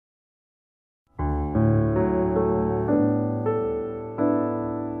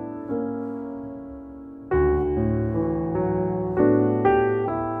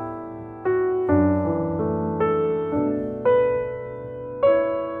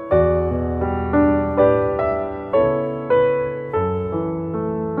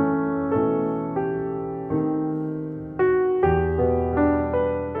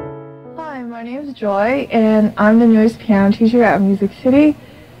Joy, and I'm the newest piano teacher at Music City.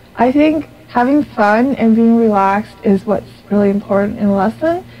 I think having fun and being relaxed is what's really important in a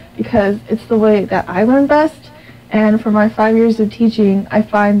lesson because it's the way that I learn best, and for my 5 years of teaching, I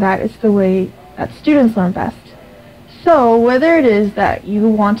find that it's the way that students learn best. So whether it is that you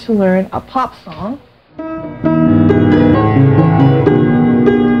want to learn a pop song,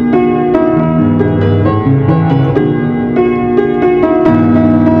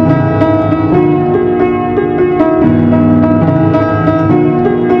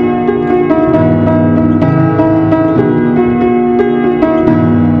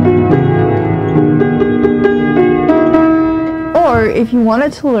 or if you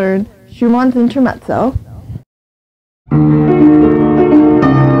wanted to learn Schumann's Intermezzo,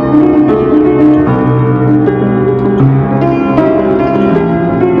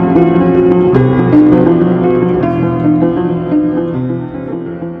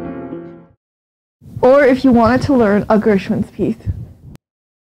 or if you wanted to learn a Gershwin's piece.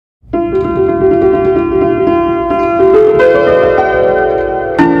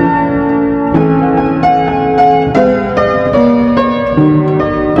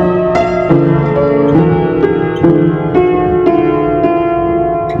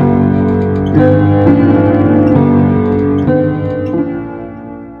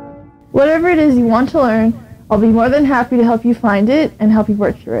 Whatever it is you want to learn, I'll be more than happy to help you find it and help you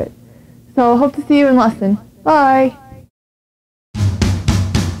work through it. So hope to see you in lesson. Bye!